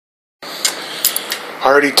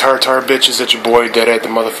Hardy tartar bitches, it's your boy Deadhed, the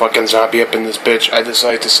motherfucking zombie up in this bitch. I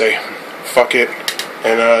decided to say fuck it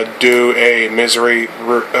and do a Myzery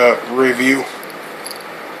review.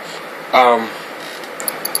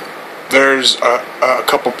 There's a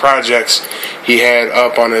couple projects he had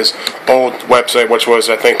up on his old website, which was,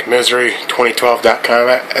 I think, Myzery2012.com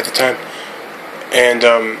at the time. And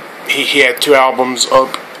he had 2 albums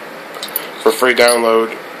up for free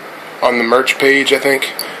download on the merch page, I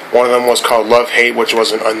think. One of them was called Love Hate, which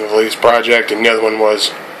was an unreleased project, and the other one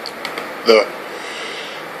was the,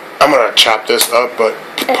 I'm gonna chop this up, but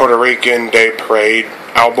Puerto Rican Day Parade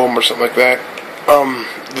album or something like that.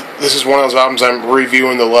 This is one of those albums I'm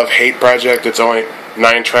reviewing, the Love Hate project. It's only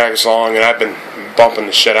 9 tracks long, and I've been bumping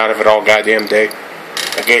the shit out of it all goddamn day.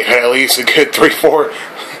 I gave it at least a good 3-4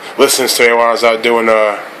 listens to it while I was out doing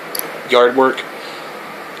yard work.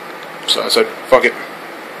 So I said, fuck it.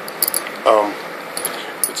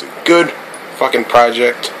 It's a good fucking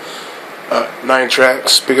project. 9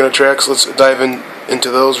 tracks. Speaking of tracks, let's dive into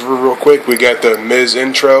those real quick. We got the Miz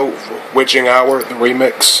intro, Witching Hour, the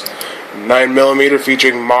remix. 9mm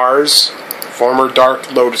featuring Mars, former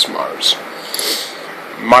Dark Lotus Mars.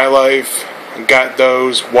 My Life, Got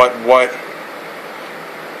Those, What,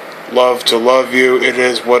 Love to Love You, It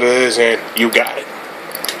Is What It Is, and You Got It.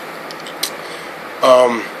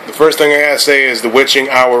 The first thing I gotta say is the Witching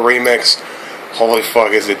Hour remix. Holy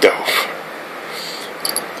fuck, is it dope.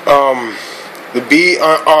 The beat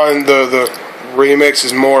on the remix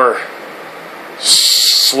is more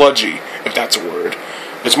sludgy, if that's a word.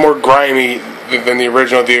 It's more grimy than the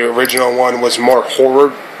original. The original one was more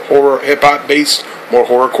horror hip-hop based, more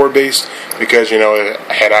horrorcore based, because, you know, it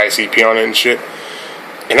had ICP on it and shit.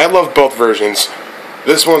 And I love both versions.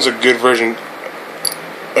 This one's a good version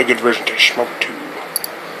to smoke to.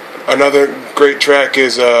 Another great track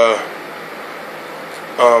is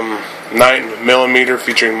 9mm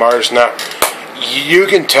featuring Mars. Now, you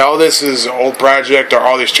can tell this is an old project, or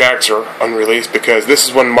all these tracks are unreleased, because this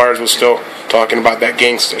is when Mars was still talking about that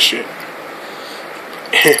gangsta shit.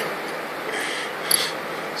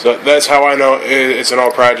 So that's how I know it's an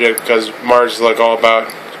old project, because Mars is like all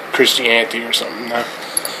about Christianity or something now.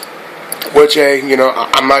 Which, hey, you know,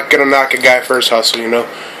 I'm not gonna knock a guy for his hustle, you know.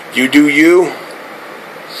 You do you,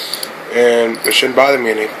 and it shouldn't bother me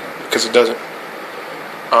any, because it doesn't.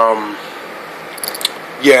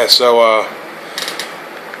 Yeah, so,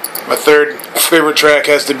 my third favorite track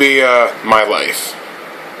has to be, My Life.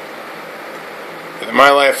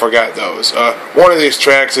 My Life, I got those. One of these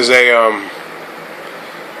tracks is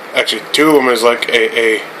actually 2 of them is like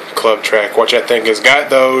a club track, which I think has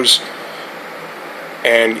Got Those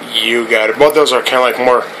and You Got It. Both those are kind of like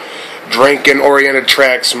more drinking-oriented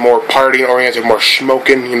tracks, more partying-oriented, more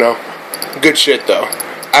smoking, you know. Good shit, though.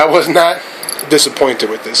 I was not disappointed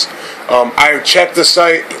with this. I checked the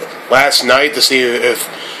site last night to see if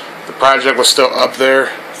the project was still up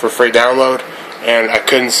there for free download, and I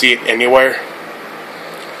couldn't see it anywhere.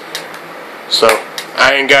 So,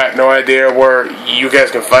 I ain't got no idea where you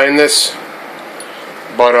guys can find this,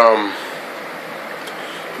 but,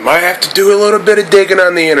 might have to do a little bit of digging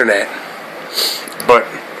on the internet. But,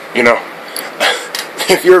 you know,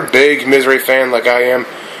 if you're a big Myzery fan like I am,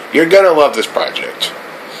 you're gonna love this project.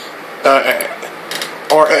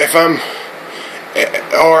 Or if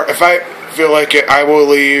I feel like it, I will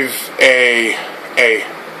leave a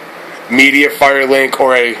Mediafire link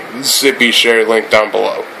or a Zippy share link down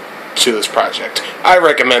below to this project. I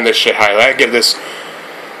recommend this shit highly. I give this,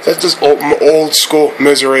 that's just old school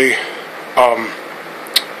Myzery. I'm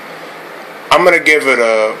gonna give it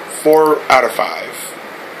a 4 out of 5.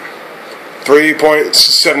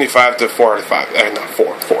 3.75 to 4 out of 5. No,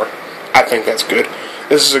 4. I think that's good.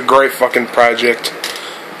 This is a great fucking project.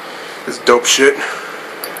 It's dope shit.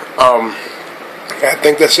 I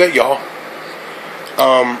think that's it, y'all.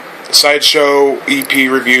 Sideshow EP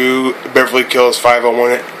review, Beverly Kills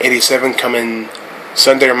 50187, coming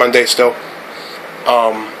Sunday or Monday still.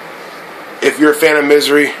 If you're a fan of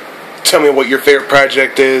Myzery, tell me what your favorite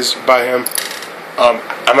project is by him. I'm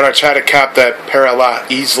going to try to cop that Para La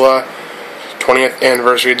Isla 20th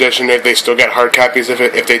Anniversary Edition if they still got hard copies of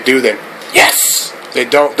it. If they do, then yes! If they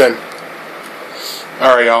don't, then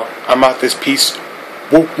alright, y'all. I'm out this piece.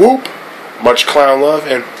 Whoop, whoop. Much clown love,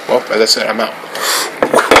 and, well, as I said, I'm out.